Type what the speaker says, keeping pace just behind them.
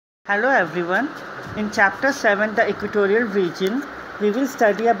Hello everyone. In chapter 7, the equatorial region, we will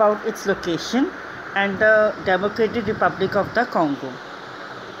study about its location and the Democratic Republic of the Congo.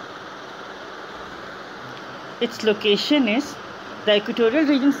 Its location is the equatorial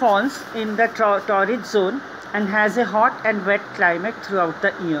region falls in the torrid zone and has a hot and wet climate throughout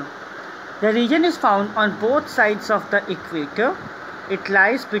the year. The region is found on both sides of the equator. It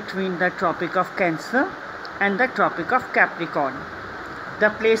lies between the Tropic of Cancer and the Tropic of Capricorn. The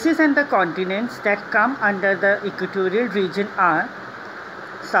places and the continents that come under the equatorial region are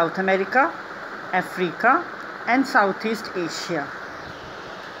South America, Africa, and Southeast Asia.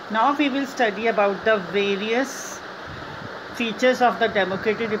 Now we will study about the various features of the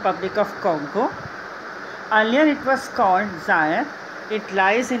Democratic Republic of Congo. Earlier it was called Zaire. It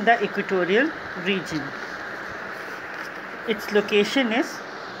lies in the equatorial region. Its location is,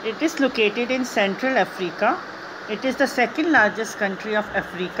 it is located in Central Africa. It is the second largest country of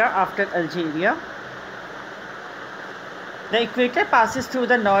Africa after Algeria. The equator passes through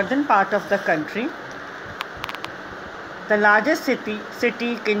the northern part of the country. The largest city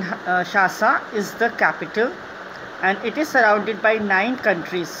Kinshasa, is the capital, and it is surrounded by 9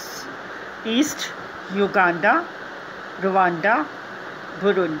 countries: East, Uganda, Rwanda,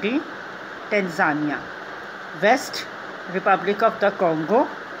 Burundi, Tanzania; West, Republic of the Congo;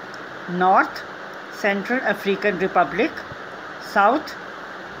 North, Central African Republic; South,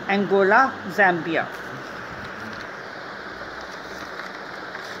 Angola, Zambia.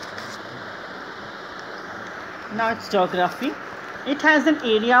 Now its geography. It has an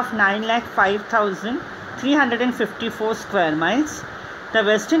area of 9,05,354 square miles. The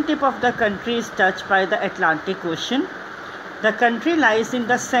western tip of the country is touched by the Atlantic Ocean. The country lies in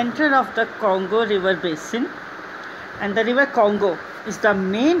the center of the Congo River basin, and the river Congo is the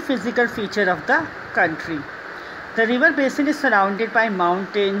main physical feature of the country. The river basin is surrounded by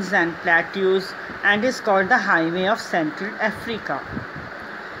mountains and plateaus and is called the Highway of Central Africa.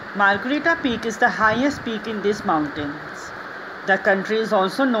 Margarita Peak is the highest peak in these mountains. The country is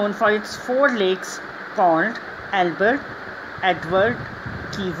also known for its 4 lakes called Albert, Edward,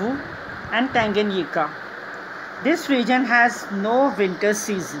 Kivu, and Tanganyika. This region has no winter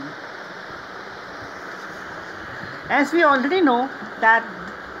season. As we already know that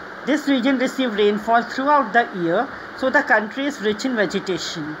this region receives rainfall throughout the year, so the country is rich in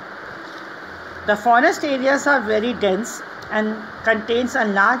vegetation. The forest areas are very dense and contains a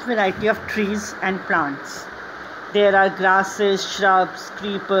large variety of trees and plants. There are grasses, shrubs,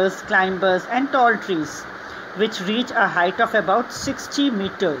 creepers, climbers, and tall trees, which reach a height of about 60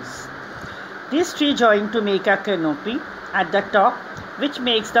 meters. These trees join to make a canopy at the top, which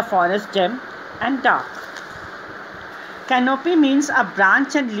makes the forest dim and dark. Canopy means a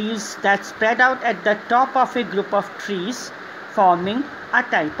branch and leaves that spread out at the top of a group of trees, forming a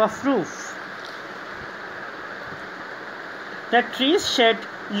type of roof. The trees shed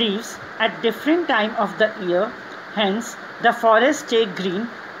leaves at different times of the year, hence the forests stay green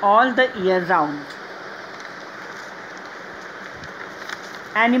all the year round.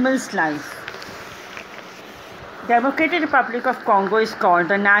 Animals' life. Democratic Republic of Congo is called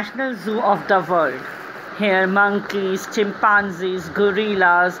the National Zoo of the world. Here monkeys, chimpanzees,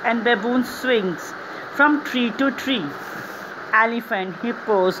 gorillas, and baboons swings from tree to tree. Elephant,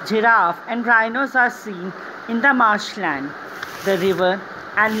 hippos, giraffe, and rhinos are seen in the marshland. The river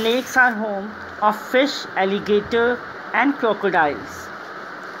and lakes are home of fish, alligator, and crocodiles.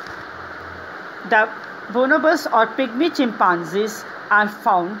 The bonobos or pygmy chimpanzees are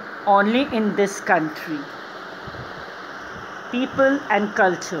found only in this country. People and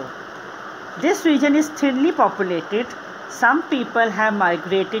culture. This region is thinly populated. Some people have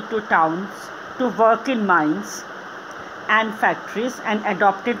migrated to towns to work in mines and factories and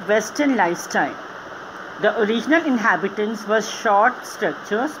adopted Western lifestyle. The original inhabitants were short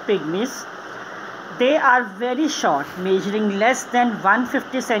structures, pygmies. They are very short, measuring less than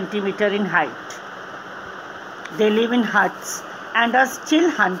 150 centimeter in height. They live in huts and are still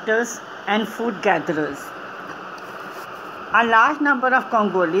hunters and food gatherers. A large number of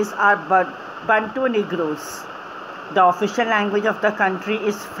Congolese are Bantu Negroes. The official language of the country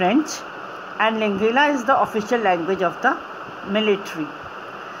is French, and Lingala is the official language of the military.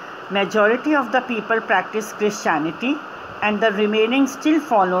 Majority of the people practice Christianity, and the remaining still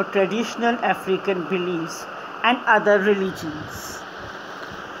follow traditional African beliefs and other religions.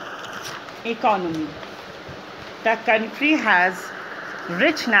 Economy. The country has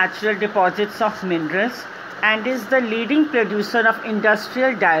rich natural deposits of minerals and is the leading producer of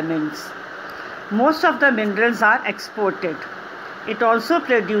industrial diamonds. Most of the minerals are exported. It also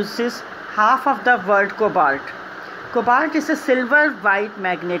produces half of the world cobalt. Cobalt is a silver-white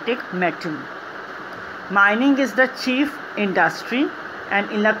magnetic metal. Mining is the chief industry,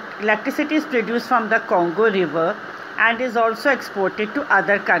 and electricity is produced from the Congo River and is also exported to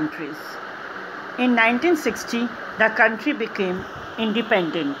other countries. In 1960, the country became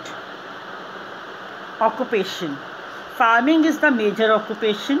independent. Occupation. Farming is the major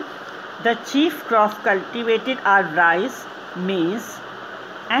occupation. The chief crops cultivated are rice, maize,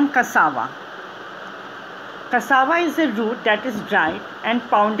 and cassava. Cassava is a root that is dried and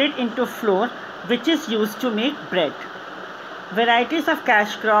pounded into flour, which is used to make bread. Varieties of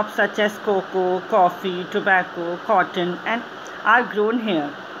cash crops such as cocoa, coffee, tobacco, cotton are grown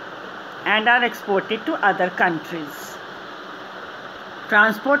here and are exported to other countries.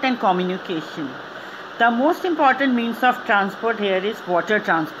 Transport and communication. The most important means of transport here is water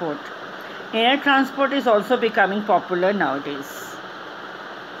transport. Air transport is also becoming popular nowadays.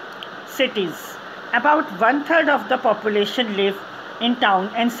 Cities. About 1/3 of the population live in town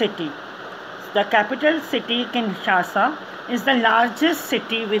and city. The capital city, Kinshasa, is the largest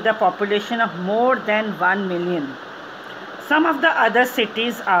city with a population of more than 1 million. Some of the other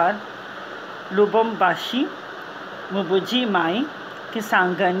cities are Lubumbashi, Mbuji-Mayi,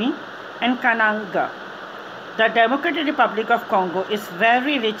 Kisangani, and Kananga. The Democratic Republic of Congo is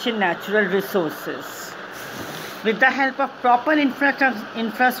very rich in natural resources. With the help of proper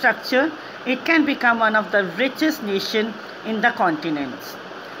infrastructure, it can become one of the richest nations in the continent.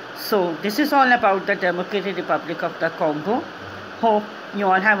 So, this is all about the Democratic Republic of the Congo. Hope you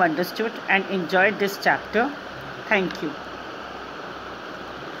all have understood and enjoyed this chapter. Thank you.